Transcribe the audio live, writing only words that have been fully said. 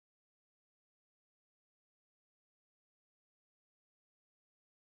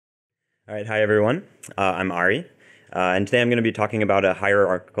All right, hi everyone. I'm Ari, and today I'm going to be talking about a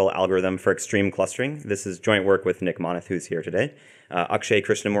hierarchical algorithm for extreme clustering. This is joint work with Nick Moneth, who's here today, Akshay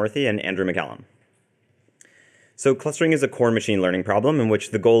Krishnamurthy, and Andrew McCallum. So clustering is a core machine learning problem in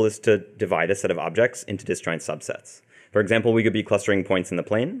which the goal is to divide a set of objects into disjoint subsets. For example, we could be clustering points in the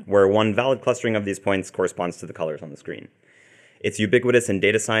plane, where one valid clustering of these points corresponds to the colors on the screen. It's ubiquitous in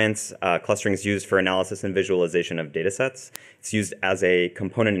data science. Clustering is used for analysis and visualization of data sets. It's used as a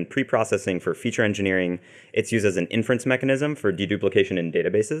component in pre-processing for feature engineering. It's used as an inference mechanism for deduplication in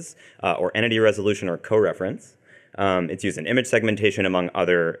databases, or entity resolution or co-reference. It's used in image segmentation among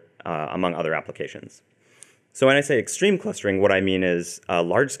other applications. So when I say extreme clustering, what I mean is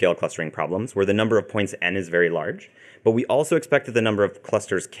large-scale clustering problems where the number of points n is very large, but we also expect that the number of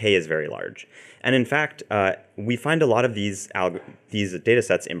clusters k is very large. And in fact, we find a lot of these data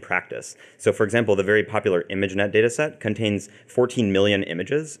sets in practice. So for example, the very popular ImageNet dataset contains 14 million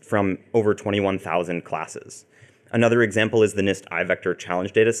images from over 21,000 classes. Another example is the NIST iVector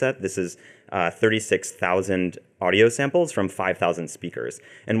challenge dataset. This is 36,000 audio samples from 5,000 speakers.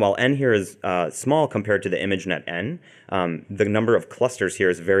 And while n here is small compared to the ImageNet n, the number of clusters here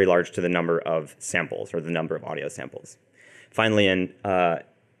is very large to the number of samples, or the number of audio samples. Finally,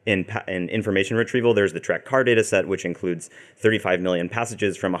 in information retrieval, there's the TREC-CAR dataset, which includes 35 million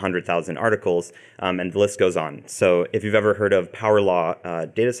passages from 100,000 articles, and the list goes on. So if you've ever heard of power law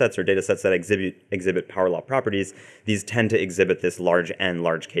datasets or datasets that exhibit power law properties, these tend to exhibit this large n,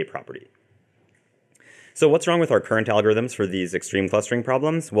 large k property. So what's wrong with our current algorithms for these extreme clustering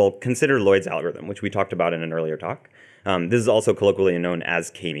problems? Well, consider Lloyd's algorithm, which we talked about in an earlier talk. This is also colloquially known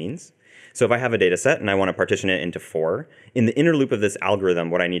as k-means. So if I have a data set and I want to partition it into 4, in the inner loop of this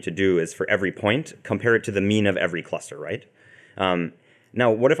algorithm, what I need to do is for every point, compare it to the mean of every cluster, right? Now,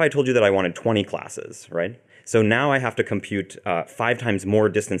 what if I told you that I wanted 20 classes, right? So now I have to compute 5 times more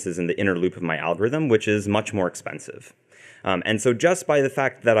distances in the inner loop of my algorithm, which is much more expensive. And so just by the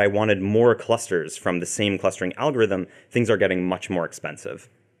fact that I wanted more clusters from the same clustering algorithm, things are getting much more expensive.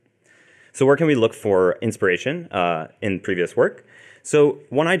 So where can we look for inspiration in previous work? So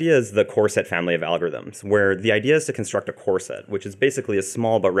one idea is the core set family of algorithms, where the idea is to construct a core set, which is basically a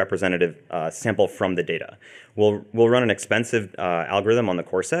small but representative sample from the data. We'll run an expensive algorithm on the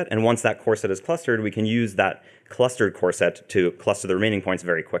core set, and once that core set is clustered, we can use that clustered core set to cluster the remaining points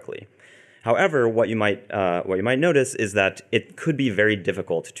very quickly. However, what you might notice is that it could be very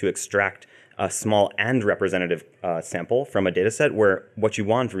difficult to extract a small and representative sample from a data set where what you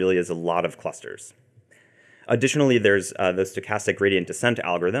want really is a lot of clusters. Additionally, there's the stochastic gradient descent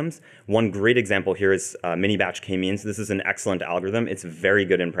algorithms. One great example here is mini-batch k-means. This is an excellent algorithm. It's very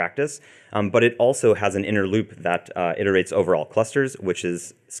good in practice, but it also has an inner loop that iterates overall clusters, which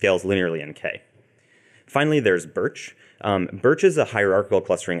scales linearly in k. Finally, there's Birch. Birch is a hierarchical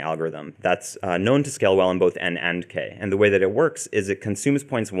clustering algorithm that's known to scale well in both n and k. And the way that it works is it consumes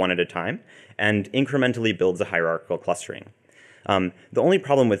points one at a time and incrementally builds a hierarchical clustering. The only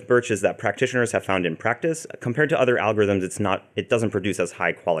problem with Birch is that practitioners have found in practice, compared to other algorithms, it doesn't produce as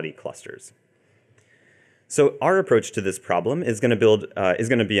high quality clusters. So our approach to this problem is going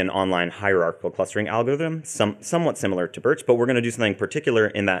to be an online hierarchical clustering algorithm, somewhat similar to Birch, but we're going to do something particular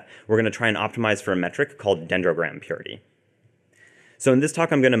in that we're going to try and optimize for a metric called dendrogram purity. So in this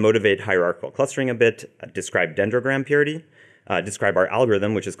talk, I'm going to motivate hierarchical clustering a bit, describe dendrogram purity, describe our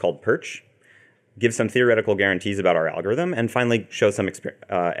algorithm, which is called PERCH, give some theoretical guarantees about our algorithm, and finally show some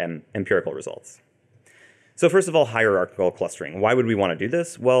empirical results. So first of all, hierarchical clustering. Why would we want to do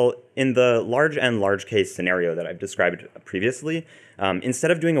this? Well, in the large n, large k scenario that I've described previously,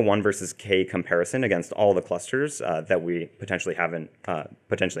 instead of doing a 1 versus k comparison against all the clusters that we potentially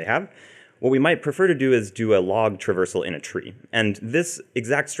have, what we might prefer to do is do a log traversal in a tree. And this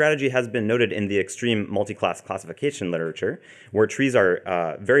exact strategy has been noted in the extreme multi-class classification literature, where trees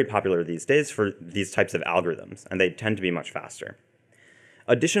are very popular these days for these types of algorithms, and they tend to be much faster.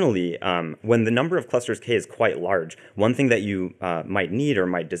 Additionally, when the number of clusters k is quite large, one thing that you might need or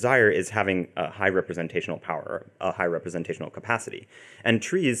might desire is having a high representational power, a high representational capacity. And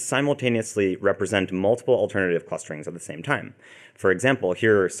trees simultaneously represent multiple alternative clusterings at the same time. For example,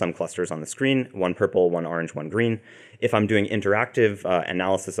 here are some clusters on the screen, one purple, one orange, one green. If I'm doing interactive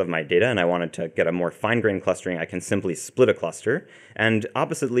analysis of my data and I wanted to get a more fine-grained clustering, I can simply split a cluster. And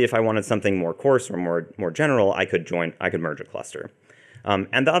oppositely, if I wanted something more coarse or more general, I could merge a cluster.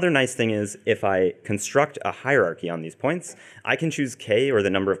 And the other nice thing is if I construct a hierarchy on these points, I can choose k, or the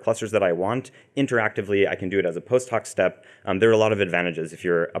number of clusters that I want. Interactively, I can do it as a post hoc step. There are a lot of advantages if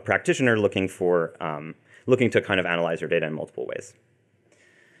you're a practitioner looking to kind of analyze your data in multiple ways.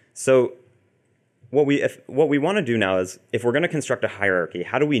 So what we want to do now is, if we're going to construct a hierarchy,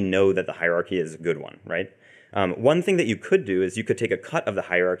 how do we know that the hierarchy is a good one, right? One thing that you could do is you could take a cut of the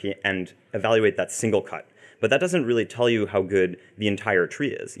hierarchy and evaluate that single cut. But that doesn't really tell you how good the entire tree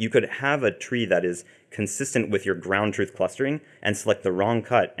is. You could have a tree that is consistent with your ground truth clustering and select the wrong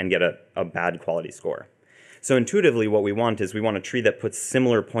cut and get a bad quality score. So intuitively, what we want is we want a tree that puts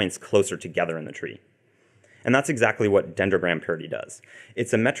similar points closer together in the tree. And that's exactly what dendrogram parity does.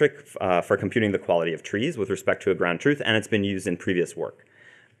 It's a metric for computing the quality of trees with respect to a ground truth, and it's been used in previous work.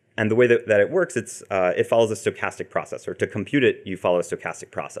 And the way that it works, it follows a stochastic process. Or to compute it, you follow a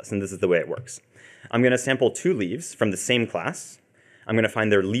stochastic process, and this is the way it works. I'm going to sample 2 leaves from the same class. I'm going to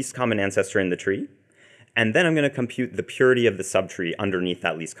find their least common ancestor in the tree. And then I'm going to compute the purity of the subtree underneath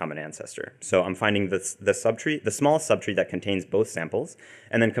that least common ancestor. So I'm finding the subtree, the smallest subtree that contains both samples,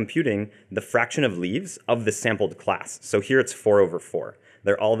 and then computing the fraction of leaves of the sampled class. So here it's 4/4.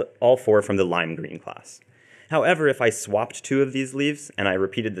 They're all 4 from the lime green class. However, if I swapped 2 of these leaves and I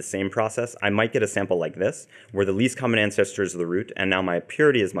repeated the same process, I might get a sample like this, where the least common ancestor is the root, and now my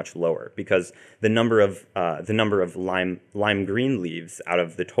purity is much lower because the number of lime green leaves out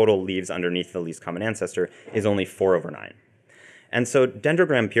of the total leaves underneath the least common ancestor is only 4/9. And so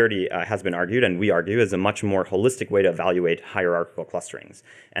dendrogram purity has been argued, and we argue, is a much more holistic way to evaluate hierarchical clusterings.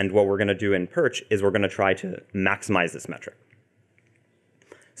 And what we're going to do in PERCH is we're going to try to maximize this metric.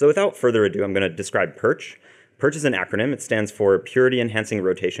 So without further ado, I'm going to describe PERCH. PERCH is an acronym. It stands for Purity Enhancing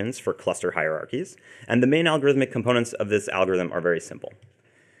Rotations for Cluster Hierarchies. And the main algorithmic components of this algorithm are very simple.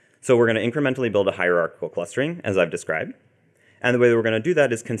 So we're going to incrementally build a hierarchical clustering, as I've described. And the way that we're going to do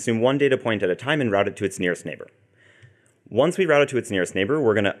that is consume one data point at a time and route it to its nearest neighbor. Once we route it to its nearest neighbor,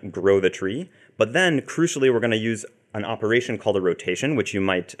 we're going to grow the tree. But then, crucially, we're going to use an operation called a rotation, which you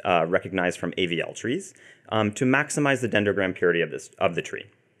might recognize from AVL trees, to maximize the dendrogram purity of the tree.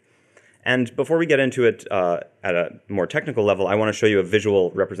 And before we get into it at a more technical level, I want to show you a visual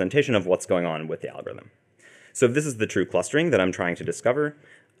representation of what's going on with the algorithm. So if this is the true clustering that I'm trying to discover,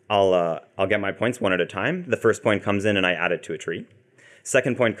 I'll get my points one at a time. The first point comes in and I add it to a tree.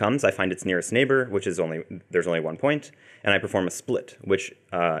 Second point comes, I find its nearest neighbor, which is there's only 1 point, and I perform a split, which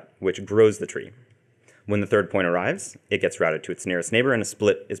grows the tree. When the third point arrives, it gets routed to its nearest neighbor, and a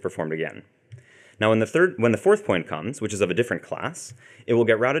split is performed again. Now, when the fourth point comes, which is of a different class, it will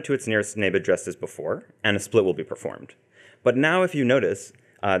get routed to its nearest neighbor just as before, and a split will be performed. But now, if you notice,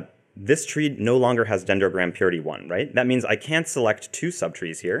 this tree no longer has dendrogram purity 1, right? That means I can't select 2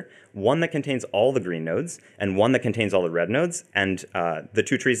 subtrees here, one that contains all the green nodes and one that contains all the red nodes, and the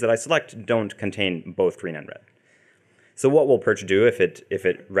 2 trees that I select don't contain both green and red. So what will PERCH do if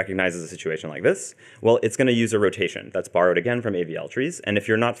it recognizes a situation like this? Well, it's going to use a rotation that's borrowed again from AVL trees. And if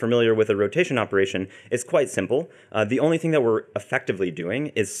you're not familiar with a rotation operation, it's quite simple. The only thing that we're effectively doing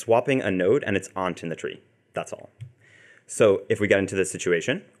is swapping a node and its aunt in the tree. That's all. So if we get into this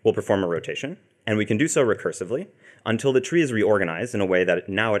situation, we'll perform a rotation. And we can do so recursively until the tree is reorganized in a way that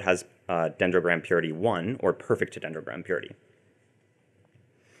now it has dendrogram purity 1, or perfect to dendrogram purity.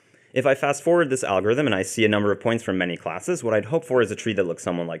 If I fast forward this algorithm and I see a number of points from many classes, what I'd hope for is a tree that looks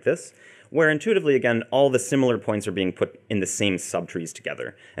somewhat like this, where intuitively, again, all the similar points are being put in the same subtrees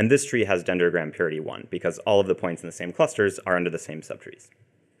together. And this tree has dendrogram purity 1, because all of the points in the same clusters are under the same subtrees.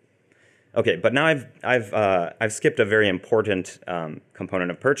 Okay, but now I've skipped a very important component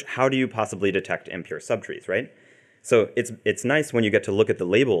of PERCH. How do you possibly detect impure subtrees, right? So it's nice when you get to look at the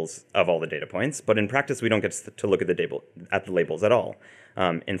labels of all the data points, but in practice we don't get to look at the labels at all.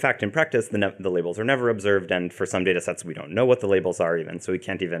 In fact, in practice, the labels are never observed, and for some data sets, we don't know what the labels are even, so we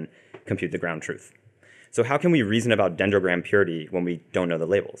can't even compute the ground truth. So how can we reason about dendrogram purity when we don't know the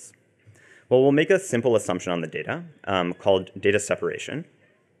labels? Well, we'll make a simple assumption on the data called data separation.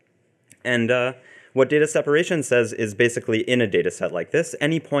 And what data separation says is basically, in a data set like this,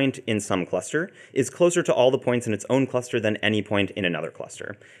 any point in some cluster is closer to all the points in its own cluster than any point in another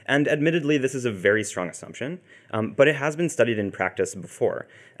cluster. And admittedly, this is a very strong assumption, but it has been studied in practice before.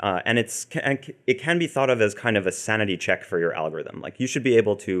 And it can be thought of as kind of a sanity check for your algorithm. Like, you should be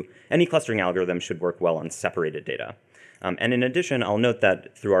able to, any clustering algorithm should work well on separated data. And in addition, I'll note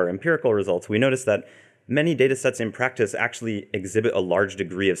that through our empirical results, we noticed that many data sets in practice actually exhibit a large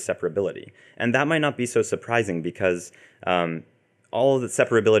degree of separability. And that might not be so surprising, because all that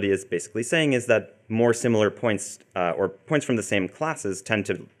separability is basically saying is that more similar points, or points from the same classes, tend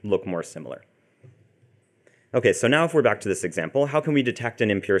to look more similar. Okay, so now if we're back to this example, how can we detect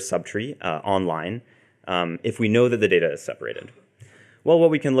an impure subtree online if we know that the data is separated? Well, what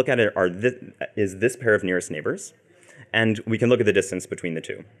we can look at is this pair of nearest neighbors, and we can look at the distance between the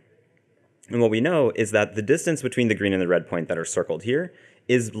two. And what we know is that the distance between the green and the red point that are circled here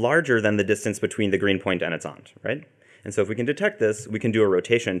is larger than the distance between the green point and its aunt, right? And so if we can detect this, we can do a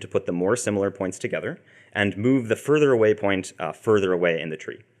rotation to put the more similar points together and move the further away point further away in the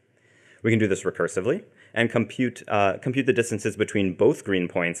tree. We can do this recursively and compute the distances between both green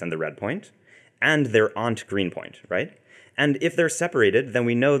points and the red point and their aunt green point, right? And if they're separated, then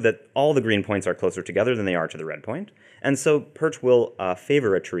we know that all the green points are closer together than they are to the red point. And so PERCH will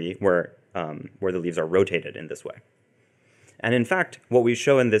favor a tree where the leaves are rotated in this way. And in fact, what we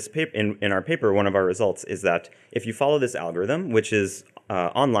show in this paper, in our paper, one of our results is that if you follow this algorithm, which is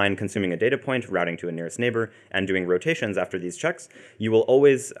online consuming a data point, routing to a nearest neighbor, and doing rotations after these checks, you will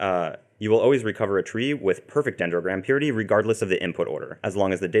always recover a tree with perfect dendrogram purity, regardless of the input order, as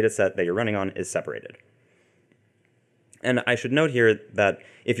long as the data set that you're running on is separated. And I should note here that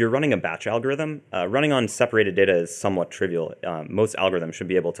if you're running a batch algorithm, running on separated data is somewhat trivial. Most algorithms should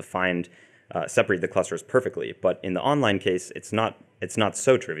be able to separate the clusters perfectly, but in the online case, it's not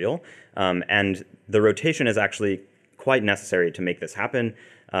so trivial, and the rotation is actually quite necessary to make this happen.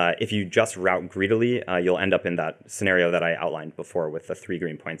 If you just route greedily, you'll end up in that scenario that I outlined before with the 3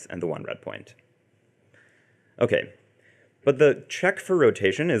 green points and the 1 red point. Okay, but the check for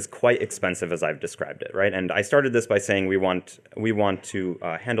rotation is quite expensive as I've described it, right? And I started this by saying we want to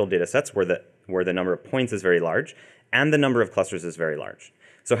handle data sets where the number of points is very large and the number of clusters is very large.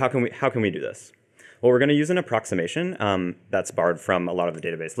 So how can we do this? Well, we're going to use an approximation that's borrowed from a lot of the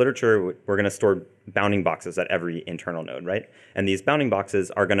database literature. We're going to store bounding boxes at every internal node, right? And these bounding boxes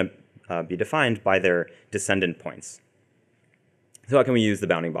are going to be defined by their descendant points. So how can we use the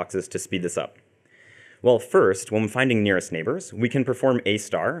bounding boxes to speed this up? Well, first, when finding nearest neighbors, we can perform A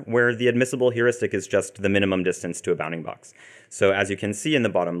star, where the admissible heuristic is just the minimum distance to a bounding box. So as you can see in the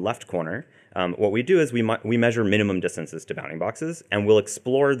bottom left corner, what we do is we measure minimum distances to bounding boxes, and we'll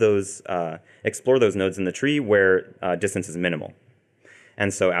explore those nodes in the tree where distance is minimal.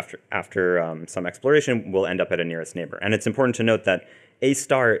 And so after some exploration, we'll end up at a nearest neighbor. And it's important to note that A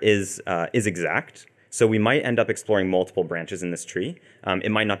star is exact. So we might end up exploring multiple branches in this tree.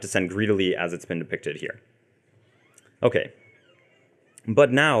 It might not descend greedily as it's been depicted here. Okay,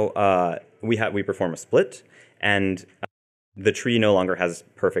 but now we perform a split, and the tree no longer has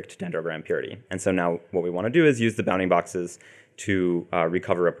perfect dendrogram purity. And so now what we want to do is use the bounding boxes to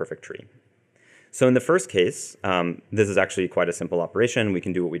recover a perfect tree. So in the first case, this is actually quite a simple operation. We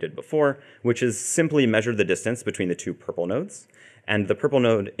can do what we did before, which is simply measure the distance between the 2 purple nodes, and the purple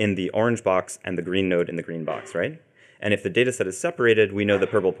node in the orange box and the green node in the green box, right? And if the data set is separated, we know the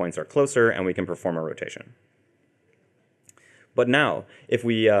purple points are closer, and we can perform a rotation. But now, if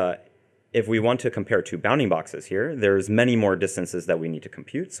we want to compare 2 bounding boxes here, there's many more distances that we need to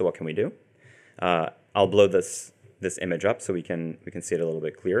compute. So what can we do? I'll blow this image up so we can see it a little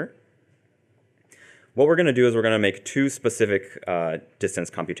bit clearer. What we're going to do is we're going to make 2 specific distance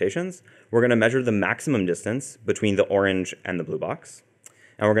computations. We're going to measure the maximum distance between the orange and the blue box.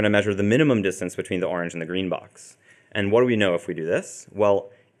 And we're going to measure the minimum distance between the orange and the green box. And what do we know if we do this? Well,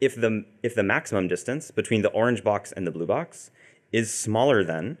 if the maximum distance between the orange box and the blue box is smaller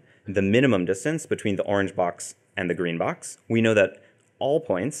than the minimum distance between the orange box and the green box, we know that all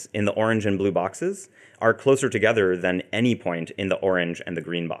points in the orange and blue boxes are closer together than any point in the orange and the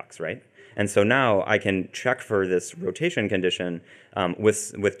green box, right? And so now I can check for this rotation condition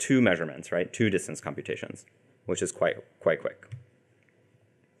with 2 measurements, right? 2 distance computations, which is quite quick.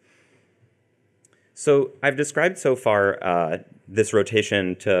 So I've described so far this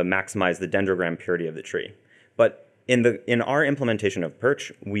rotation to maximize the dendrogram purity of the tree. But in our implementation of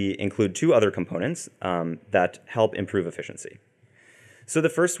PERCH, we include 2 other components that help improve efficiency. So the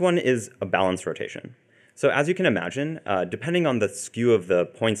first one is a balanced rotation. So as you can imagine, depending on the skew of the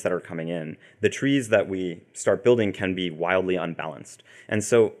points that are coming in, the trees that we start building can be wildly unbalanced. And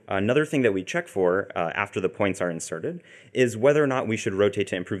so another thing that we check for after the points are inserted is whether or not we should rotate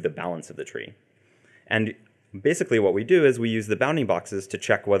to improve the balance of the tree. And basically what we do is we use the bounding boxes to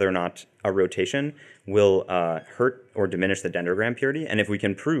check whether or not a rotation will hurt or diminish the dendrogram purity. And if we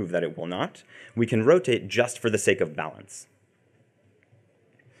can prove that it will not, we can rotate just for the sake of balance.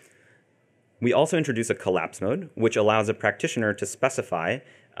 We also introduce a collapse mode, which allows a practitioner to specify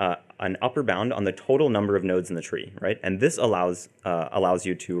an upper bound on the total number of nodes in the tree, right? And this allows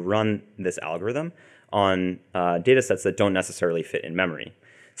you to run this algorithm on data sets that don't necessarily fit in memory.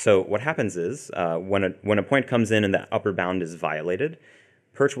 So what happens is when a point comes in and that upper bound is violated,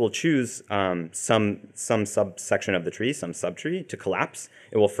 PERCH will choose some subsection of the tree, some subtree, to collapse.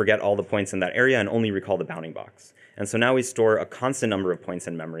 It will forget all the points in that area and only recall the bounding box. And so now we store a constant number of points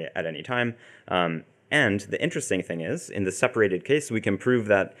in memory at any time. And the interesting thing is, in the separated case, we can prove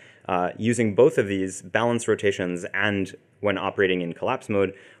that using both of these balanced rotations and when operating in collapse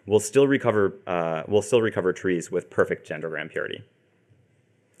mode, we'll still recover trees with perfect dendrogram purity.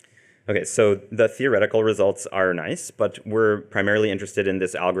 Okay, so the theoretical results are nice, but we're primarily interested in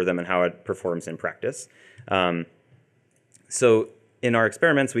this algorithm and how it performs in practice. So in our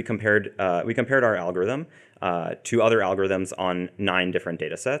experiments, we compared our algorithm to other algorithms on 9 different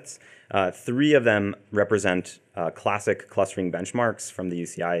data sets. 3 of them represent classic clustering benchmarks from the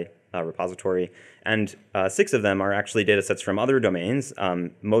UCI repository, and 6 of them are actually data sets from other domains,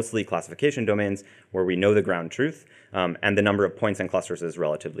 mostly classification domains where we know the ground truth, and the number of points and clusters is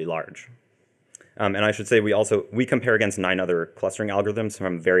relatively large. And I should say we compare against 9 other clustering algorithms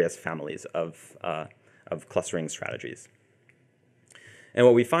from various families of clustering strategies. And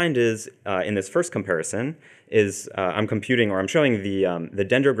what we find is, in this first comparison, is I'm showing the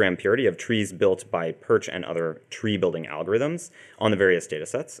dendrogram purity of trees built by PERCH and other tree building algorithms on the various data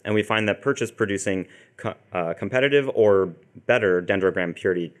sets. And we find that PERCH is producing competitive or better dendrogram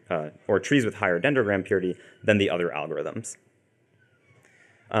purity, or trees with higher dendrogram purity than the other algorithms.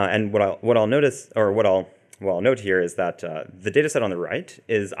 And what I'll note here is that the data set on the right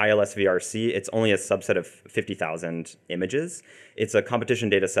is ILS-VRC. It's only a subset of 50,000 images. It's a competition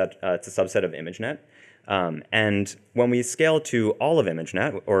data set. It's a subset of ImageNet. And when we scale to all of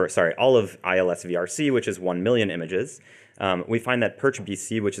all of ILS-VRC, which is 1 million images, we find that PERCH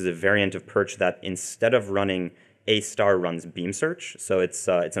BC, which is a variant of PERCH that instead of running A* runs beam search, so it's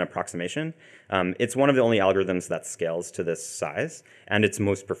an approximation. It's one of the only algorithms that scales to this size, and it's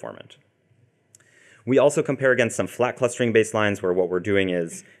most performant. We also compare against some flat clustering baselines where what we're doing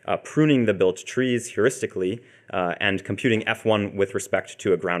is pruning the built trees heuristically and computing F1 with respect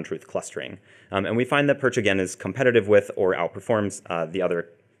to a ground truth clustering. And we find that PERCH again is competitive with or outperforms the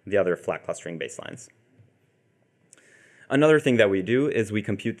other flat clustering baselines. Another thing that we do is we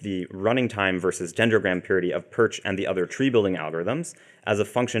compute the running time versus dendrogram purity of PERCH and the other tree building algorithms as a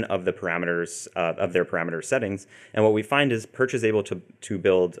function of the parameters of their parameter settings. And what we find is PERCH is able to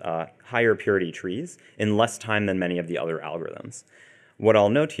build higher purity trees in less time than many of the other algorithms. What I'll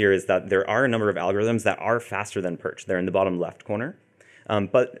note here is that there are a number of algorithms that are faster than PERCH. They're in the bottom left corner.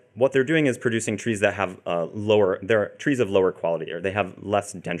 But what they're doing is producing trees that have they're trees of lower quality, or they have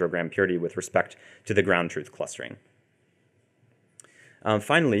less dendrogram purity with respect to the ground truth clustering.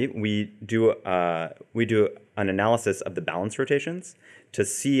 Finally, we do an analysis of the balance rotations to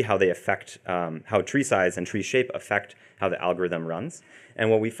see how they affect, how tree size and tree shape affect how the algorithm runs.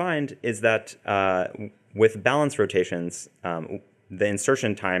 And what we find is that with balance rotations, the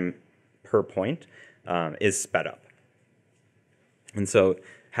insertion time per point is sped up. And so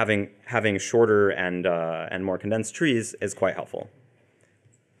having shorter and more condensed trees is quite helpful.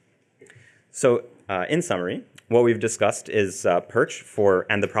 So in summary, what we've discussed is PERCH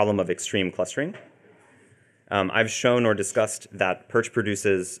and the problem of extreme clustering. I've shown or discussed that PERCH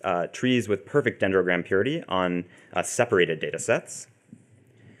produces trees with perfect dendrogram purity on separated data sets.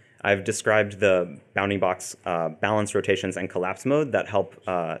 I've described the bounding box balance rotations and collapse mode that help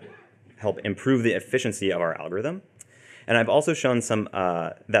improve the efficiency of our algorithm. And I've also shown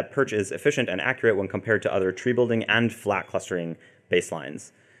that PERCH is efficient and accurate when compared to other tree building and flat clustering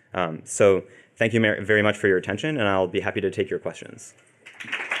baselines. So thank you very much for your attention, and I'll be happy to take your questions.